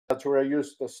that's where I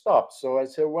used to stop. So I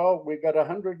said, well, we got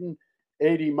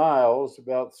 180 miles,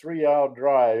 about 3 hour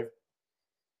drive.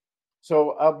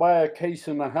 So I'll buy a case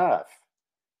and a half.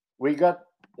 We got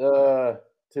to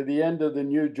the end of the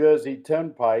New Jersey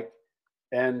Turnpike,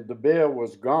 and the beer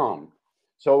was gone.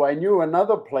 So I knew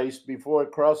another place before I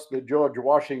crossed the George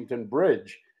Washington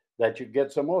Bridge that you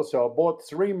get some more. So I bought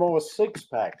 3 more 6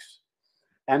 packs,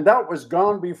 and that was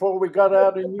gone before we got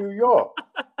out of New York.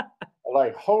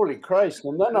 Like, holy Christ.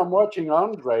 And then I'm watching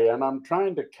Andre and I'm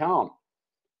trying to count.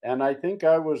 And I think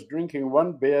I was drinking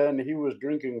 1 beer and he was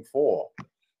drinking 4.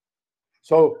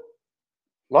 So,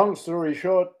 long story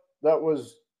short, that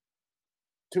was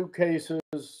 2 cases.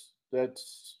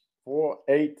 That's 4,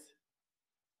 8,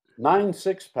 9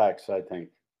 6 packs, I think.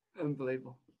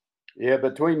 Unbelievable. Yeah,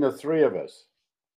 between the 3 of us.